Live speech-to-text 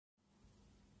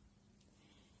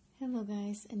Hello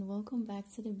guys, and welcome back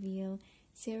to the VL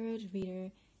Tarot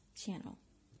Reader channel.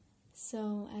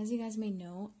 So as you guys may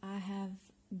know, I have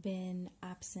been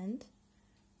absent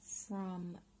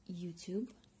from YouTube.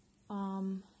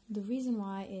 The reason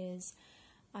why is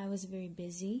I was very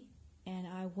busy and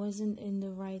I wasn't in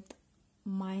the right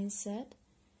mindset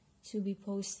to be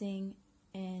posting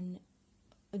and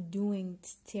doing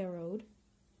tarot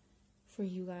for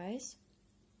you guys.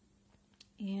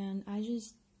 And I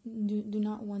just do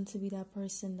not want to be that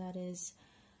person that is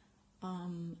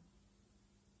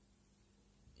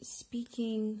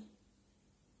speaking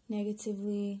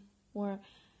negatively, or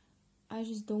I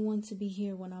just don't want to be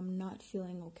here when I'm not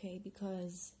feeling okay,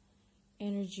 because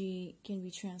energy can be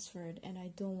transferred and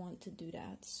I don't want to do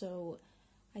that. So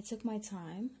I took my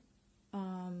time.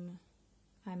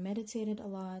 I meditated a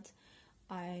lot.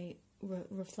 I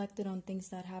reflected on things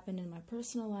that happened in my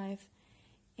personal life,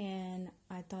 and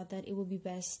I thought that it would be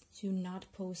best to not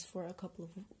post for a couple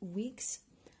of weeks.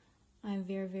 I'm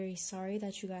very, very sorry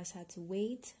that you guys had to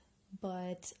wait,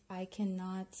 but I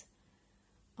cannot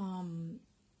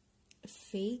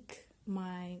fake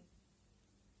my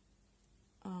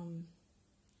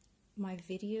my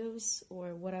videos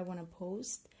or what I want to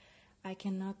post. I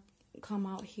cannot come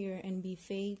out here and be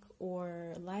fake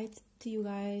or lie to you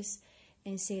guys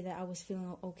and say that I was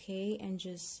feeling okay and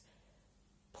just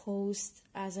post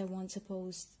as I want to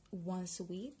post once a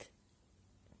week.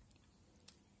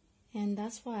 And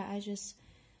that's why I just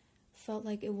felt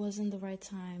like it wasn't the right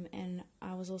time, and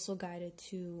I was also guided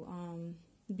to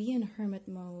be in hermit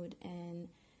mode and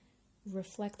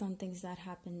reflect on things that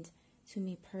happened to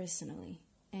me personally.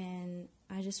 And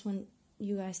I just want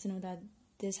you guys to know that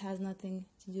this has nothing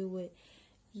to do with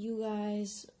you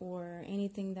guys or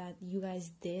anything that you guys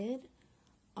did.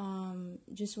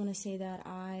 Just want to say that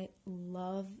I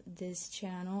love this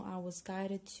channel. I was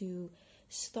guided to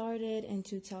start it and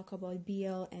to talk about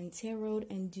BL and tarot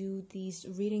and do these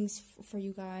readings for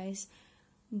you guys,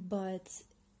 but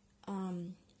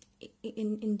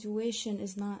intuition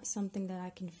is not something that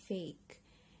I can fake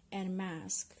and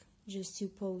mask just to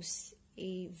post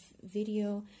a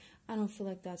video. I don't feel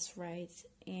like that's right.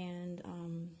 And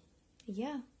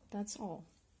yeah, that's all.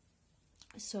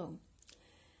 So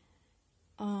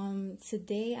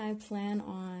today I plan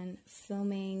on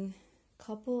filming a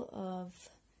couple of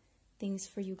things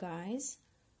for you guys,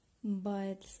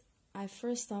 but I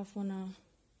first off want to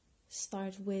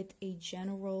start with a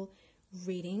general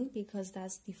reading, because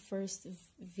that's the first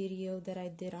video that I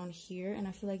did on here and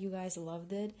I feel like you guys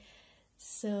loved it.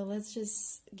 So let's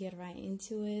just get right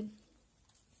into it.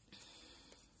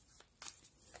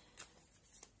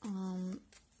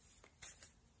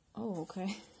 Oh,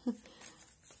 okay.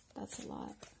 That's a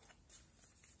lot.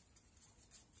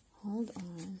 Hold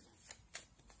on.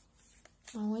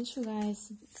 I want you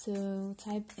guys to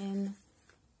type in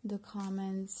the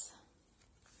comments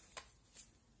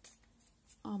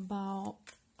about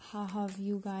how have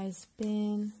you guys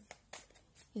been.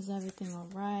 Is everything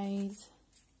alright?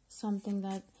 Something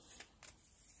that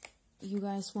you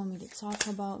guys want me to talk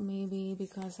about, maybe,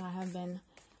 because I have been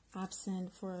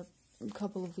absent for a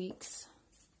couple of weeks.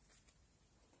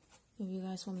 If you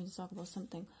guys want me to talk about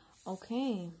something.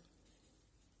 Okay.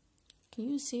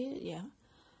 Can you see it? Yeah.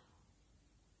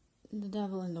 The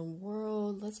Devil in the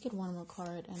World. Let's get one more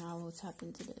card and I will tap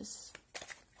into this.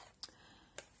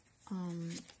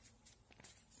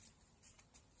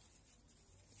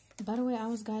 By the way, I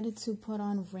was guided to put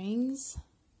on rings.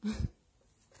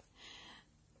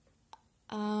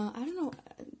 I don't know.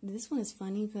 This one is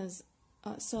funny because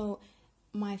so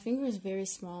my finger is very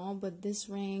small, but this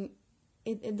ring,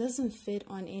 it doesn't fit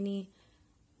on any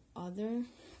other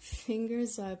finger,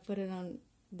 so I put it on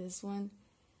this one.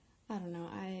 I don't know.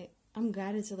 I'm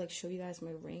guided to like show you guys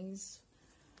my rings.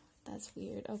 That's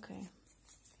weird. Okay.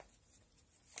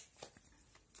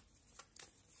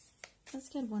 Let's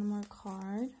get one more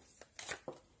card.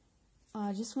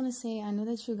 I just want to say, I know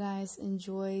that you guys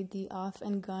enjoyed the Off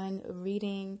and Gun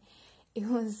reading. It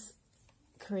was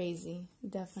crazy,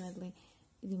 definitely.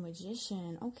 The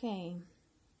Magician. Okay.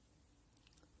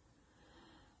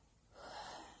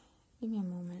 Give me a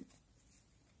moment.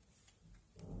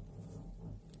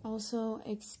 Also,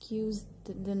 excuse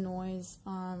the noise.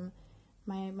 My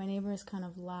neighbor is kind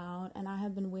of loud, and I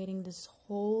have been waiting this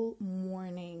whole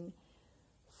morning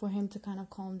for him to kind of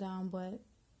calm down, but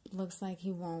looks like he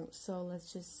won't. So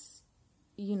let's just,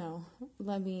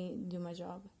 let me do my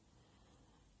job.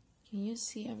 Can you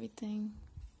see everything?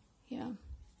 Yeah.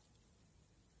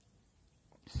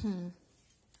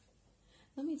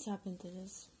 Let me tap into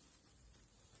this.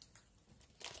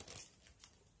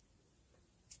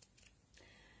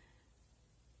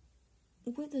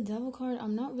 With the devil card,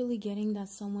 I'm not really getting that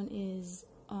someone is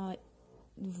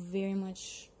very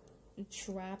much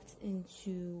trapped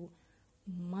into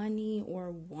money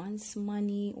or wants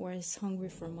money or is hungry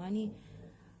for money.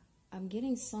 I'm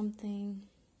getting something.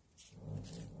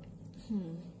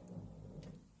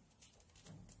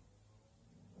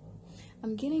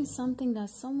 I'm getting something that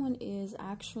someone is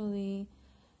actually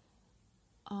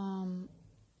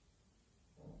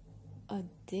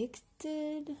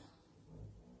addicted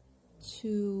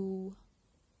to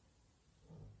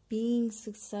being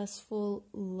successful,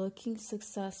 looking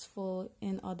successful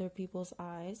in other people's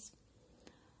eyes.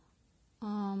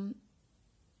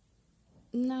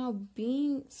 Now,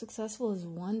 being successful is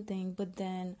one thing, but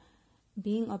then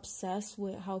being obsessed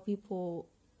with how people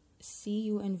see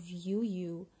you and view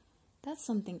you, that's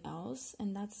something else.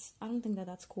 And I don't think that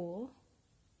that's cool.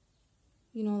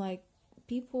 You know, like,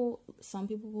 some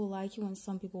people will like you and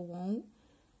some people won't.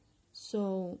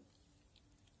 So,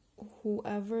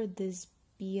 whoever this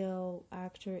BL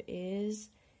actor is,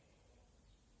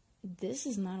 this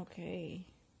is not okay.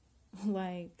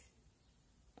 Like,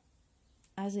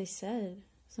 as I said,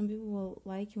 some people will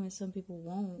like you and some people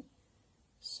won't.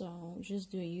 So just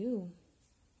do you.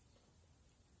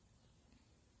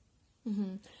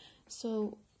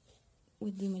 So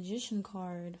with the Magician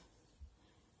card,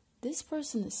 this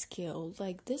person is skilled.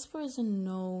 Like, this person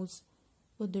knows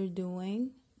what they're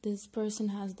doing. This person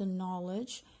has the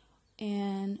knowledge,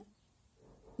 and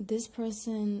this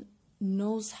person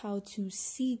knows how to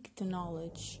seek the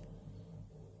knowledge.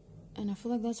 And I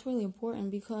feel like that's really important,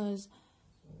 because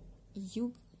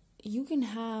you can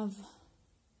have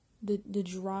the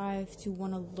drive to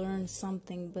want to learn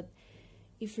something, but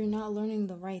if you're not learning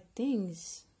the right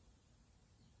things,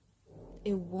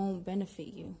 it won't benefit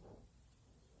you.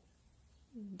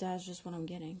 That's just what I'm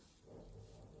getting.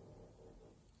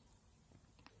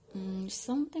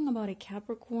 Something about a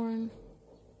Capricorn,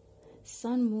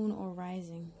 sun, moon, or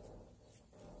rising.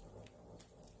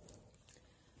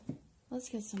 Let's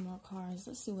get some more cards.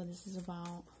 Let's see what this is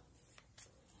about.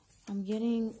 I'm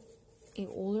getting an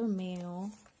older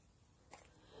male.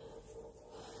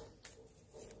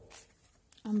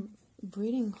 I'm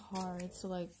breathing hard, so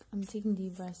like I'm taking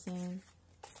deep breaths in.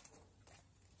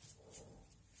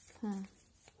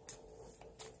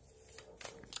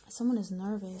 Someone is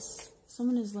nervous.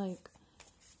 Someone is like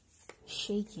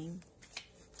shaking.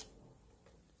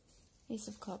 Ace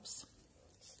of Cups.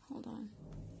 Hold on.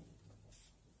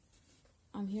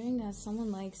 I'm hearing that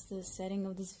someone likes the setting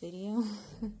of this video.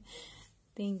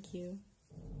 Thank you.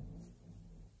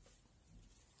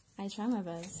 I try my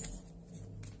best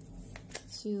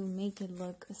to make it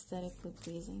look aesthetically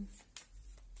pleasing.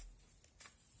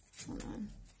 Hold on.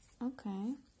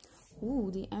 Okay.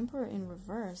 Ooh, the Emperor in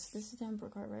reverse. This is the Emperor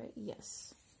card, right?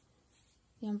 Yes.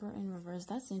 The Emperor in reverse.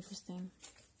 That's interesting.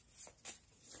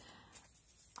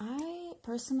 I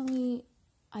personally,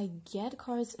 I get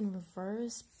cards in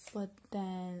reverse, but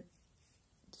then,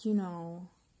 you know,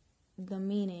 the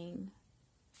meaning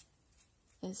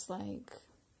is like,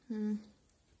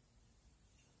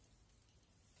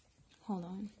 hold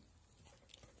on.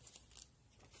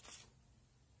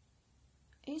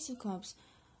 Ace of Cups.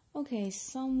 Okay,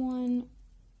 someone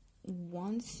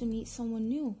wants to meet someone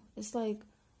new. It's like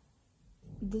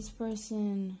this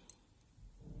person.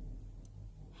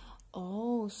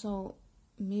 Oh, so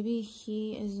maybe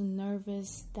he is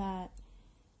nervous that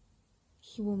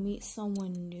he will meet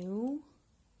someone new.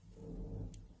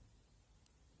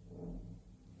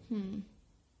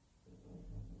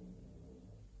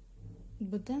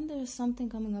 But then there's something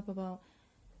coming up about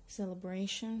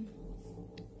celebration,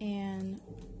 and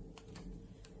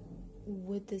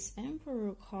with this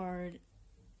Emperor card,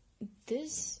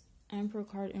 this Emperor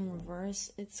card in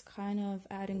reverse, it's kind of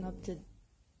adding up to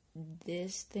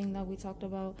this thing that we talked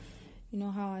about. You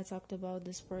know how I talked about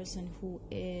this person who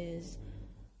is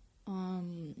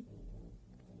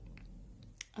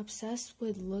obsessed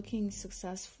with looking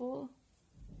successful.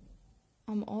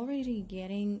 I'm already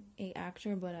getting a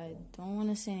actor, but I don't want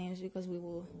to say names because we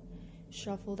will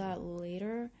shuffle that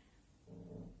later.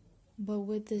 But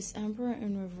with this Emperor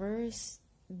in reverse,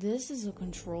 this is a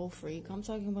control freak. I'm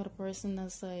talking about a person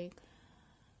that's like,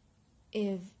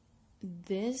 if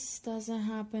this doesn't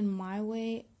happen my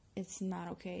way, it's not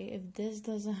okay. If this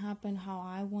doesn't happen how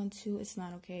I want to, it's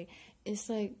not okay. It's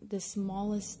like the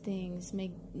smallest things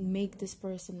make this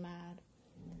person mad.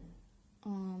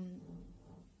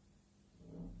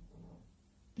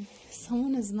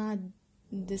 Someone is not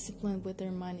disciplined with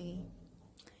their money,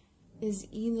 is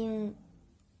either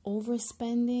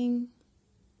overspending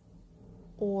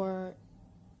or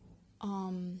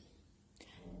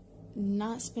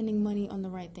not spending money on the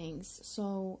right things.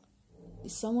 So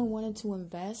someone wanted to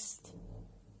invest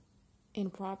in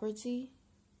property,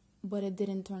 but it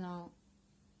didn't turn out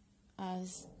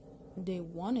as they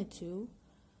wanted to.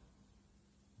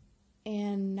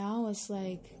 And now it's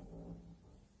like,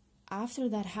 after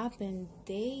that happened,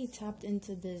 they tapped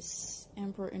into this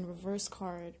Emperor in Reverse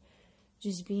card,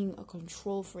 just being a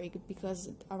control freak, because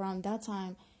around that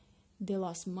time they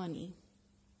lost money.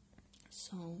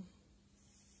 So,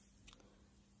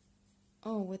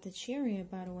 oh, with the Chariot,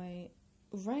 by the way,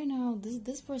 right now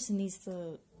this person needs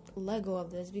to let go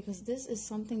of this, because this is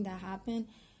something that happened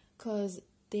because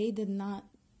they did not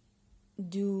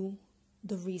do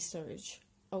the research.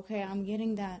 Okay, I'm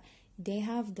getting that they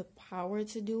have the power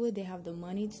to do it, they have the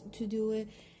money to do it,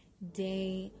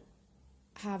 they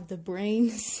have the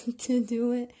brains to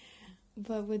do it.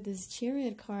 But with this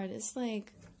Chariot card, it's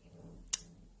like,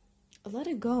 let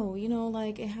it go,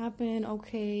 like, it happened,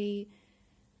 okay.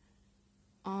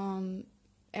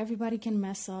 Everybody can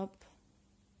mess up,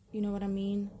 you know what I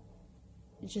mean?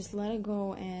 Just let it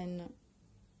go. And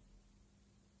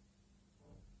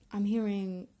I'm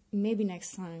hearing maybe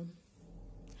next time.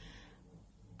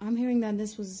 I'm hearing that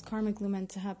this was karmically meant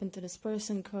to happen to this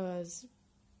person because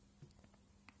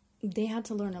they had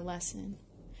to learn a lesson.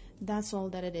 That's all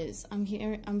that it is. I'm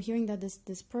hearing that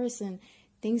this person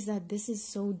thinks that this is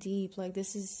so deep, like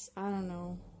this is, I don't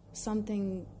know,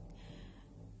 something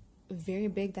very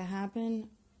big that happened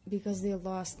because they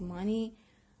lost money,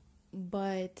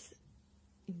 but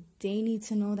they need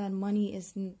to know that money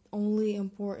is only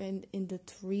important in the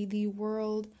 3D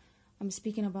world. I'm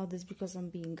speaking about this because I'm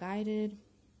being guided.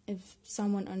 If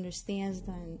someone understands,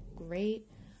 then great.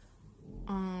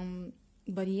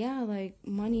 But yeah, like,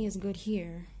 money is good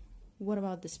here. What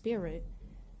about the spirit?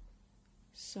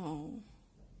 So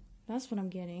that's what I'm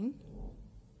getting.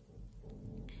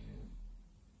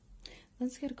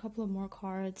 Let's get a couple of more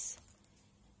cards,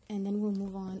 and then we'll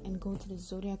move on and go to the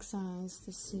zodiac signs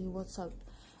to see what's up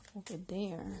over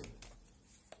there.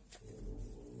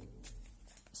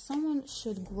 Someone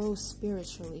should grow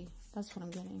spiritually. That's what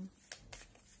I'm getting.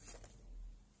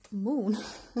 Moon.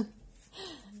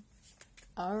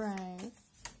 All right.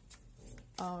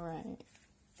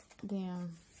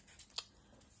 Damn.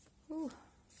 Ooh,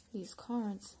 these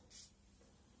cards.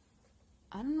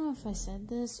 I don't know if I said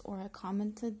this or I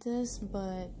commented this,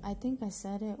 but I think I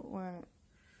said it, or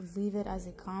leave it as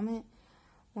a comment.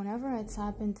 Whenever I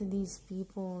tap into these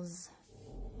people's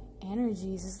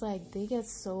energies, it's like they get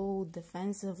so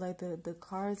defensive. Like the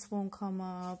cards won't come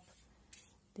up,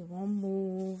 they won't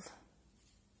move,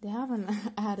 they have an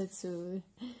attitude.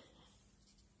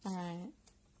 All right.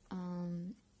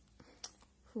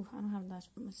 I don't have that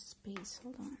much space.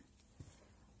 Hold on.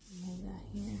 Move that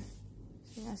here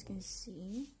so you guys can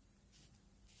see.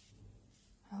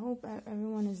 I hope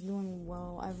everyone is doing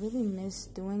well. I really miss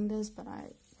doing this, but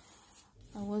I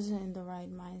wasn't in the right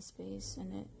mind space,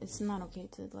 and it's not okay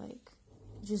to like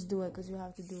just do it because you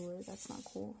have to do it. That's not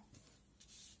cool.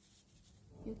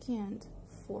 You can't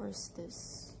force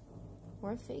this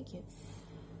or fake it.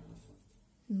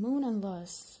 Moon and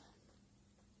lust.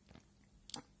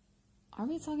 Are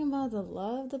we talking about the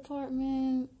love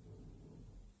department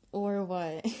or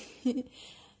what?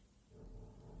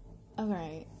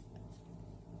 Alright.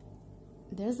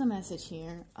 There's a message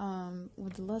here.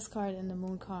 With the lust card and the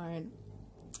moon card,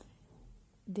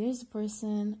 there's a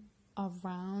person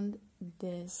around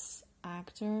this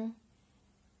actor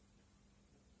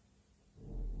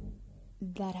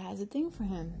that has a thing for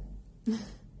him.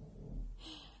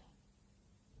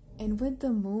 And with the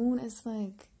moon, it's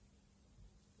like,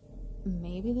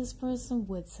 maybe this person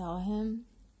would tell him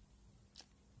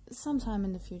sometime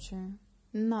in the future.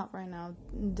 Not right now.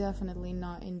 Definitely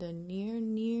not in the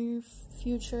near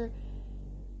future.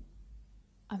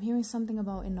 I'm hearing something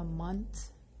about in a month.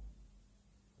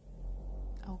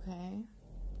 Okay.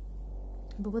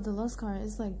 But with the lust card,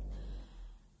 it's like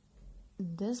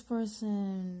this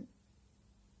person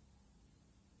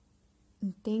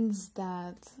thinks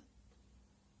that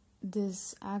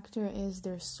this actor is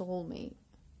their soulmate.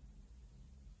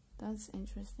 That's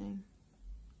interesting.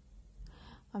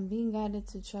 I'm being guided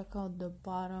to check out the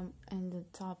bottom and the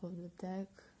top of the deck.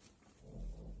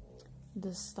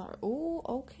 The star. Oh,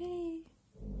 okay.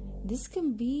 This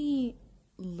can be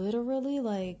literally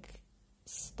like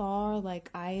star,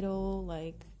 like idol,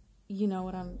 like, you know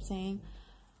what I'm saying?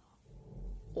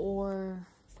 Or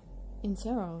in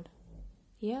tarot.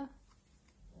 Yeah.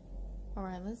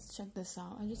 Alright, let's check this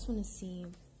out. I just want to see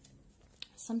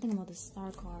something about the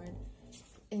star card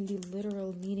and the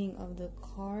literal meaning of the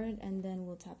card, and then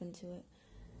we'll tap into it.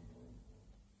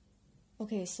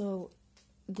 Okay, so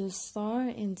the star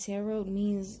in tarot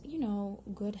means,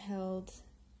 good health,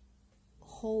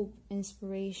 hope,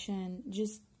 inspiration,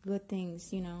 just good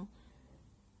things, you know.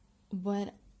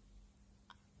 But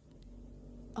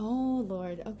oh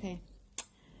Lord, okay.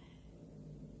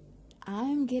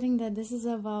 I'm getting that this is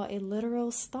about a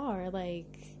literal star,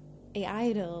 like a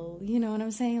idol, you know what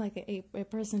I'm saying? Like a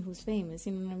person who's famous,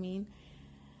 you know what I mean?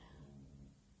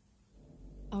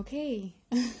 Okay.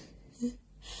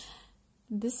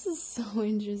 This is so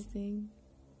interesting.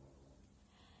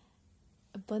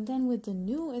 But then with the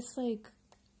new, it's like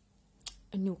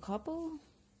a new couple,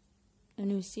 a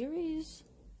new series.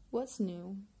 What's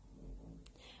new?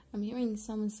 I'm hearing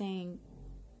someone saying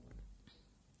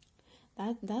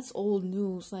that's old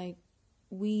news. Like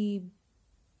we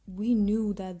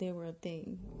knew that they were a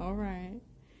thing. All right.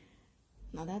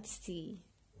 Now that's tea.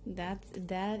 That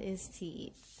is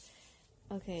tea.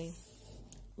 Okay.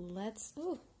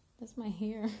 Oh, that's my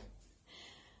hair.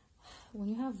 When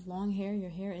you have long hair, your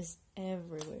hair is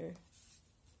everywhere.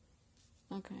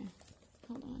 Okay.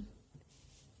 Hold on.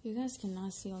 You guys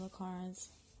cannot see all the cards,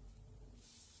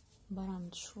 but I'm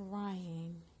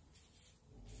trying.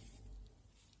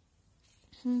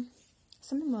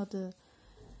 Something about the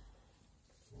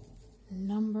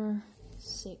number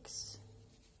 6.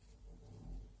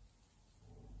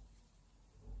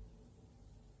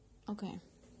 Okay,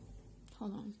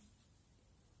 hold on.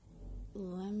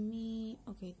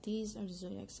 Okay, these are the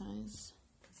zodiac signs.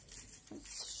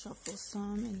 Let's shuffle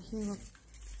some and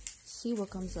see what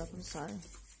comes up. I'm sorry.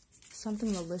 Something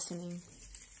about listening.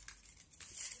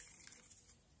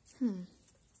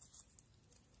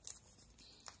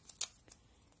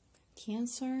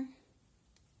 Cancer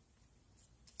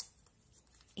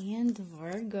and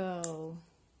Virgo.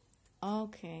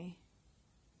 Okay.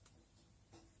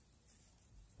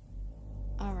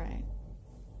 Alright.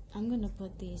 I'm gonna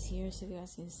put these here so you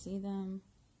guys can see them.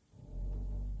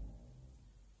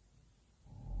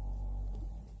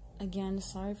 Again,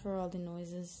 sorry for all the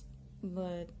noises,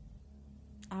 but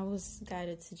I was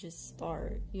guided to just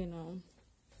start, you know.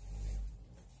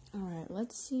 Alright,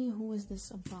 let's see who is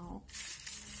this about.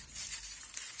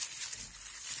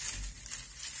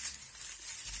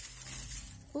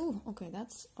 Oh, okay,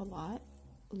 that's a lot.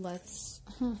 Let's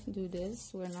do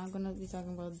this. We're not gonna be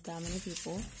talking about that many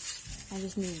people. I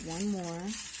just need one more.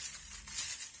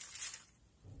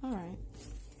 Alright.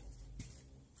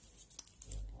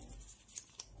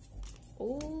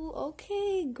 Oh,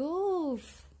 okay,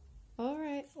 Golf.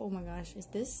 Alright. Oh my gosh, is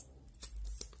this?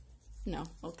 No,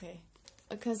 okay.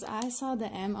 Because I saw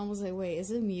the M, I was like, wait,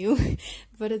 is it Mew?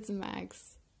 But it's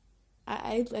Max.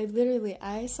 I literally,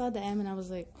 I saw the M and I was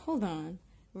like, hold on,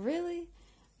 really?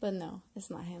 But no, it's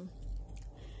not him.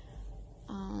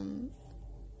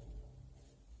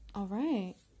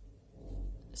 Alright.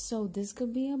 So this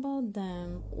could be about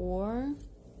them or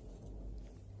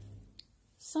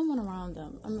someone around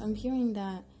them. I'm hearing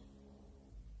that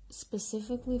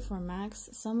specifically for Max,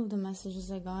 some of the messages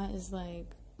I got is like,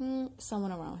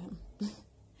 someone around him.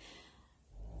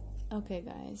 Okay,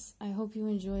 guys, I hope you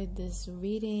enjoyed this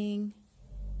reading,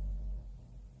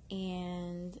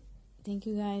 and thank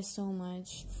you guys so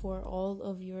much for all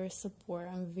of your support.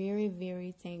 I'm very,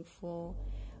 very thankful.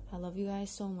 I love you guys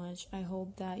so much. I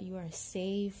hope that you are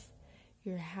safe,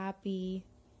 you're happy,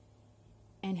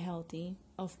 and healthy,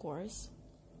 of course.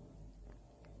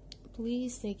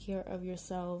 Please take care of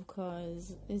yourself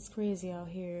because it's crazy out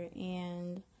here,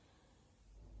 and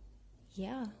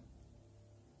yeah.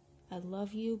 I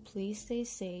love you. Please stay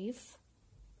safe.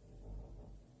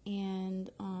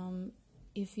 And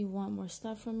if you want more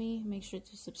stuff from me, make sure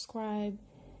to subscribe.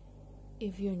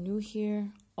 If you're new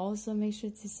here, also make sure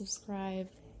to subscribe.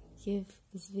 Give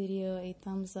this video a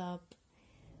thumbs up.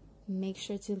 Make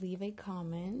sure to leave a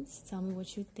comment. Tell me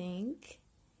what you think.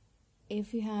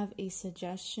 If you have a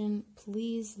suggestion,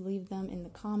 please leave them in the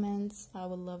comments. I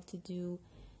would love to do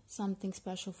something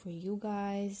special for you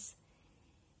guys.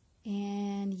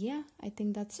 And yeah, I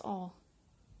think that's all.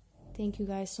 Thank you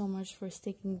guys so much for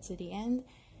sticking to the end,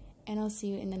 and I'll see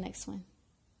you in the next one.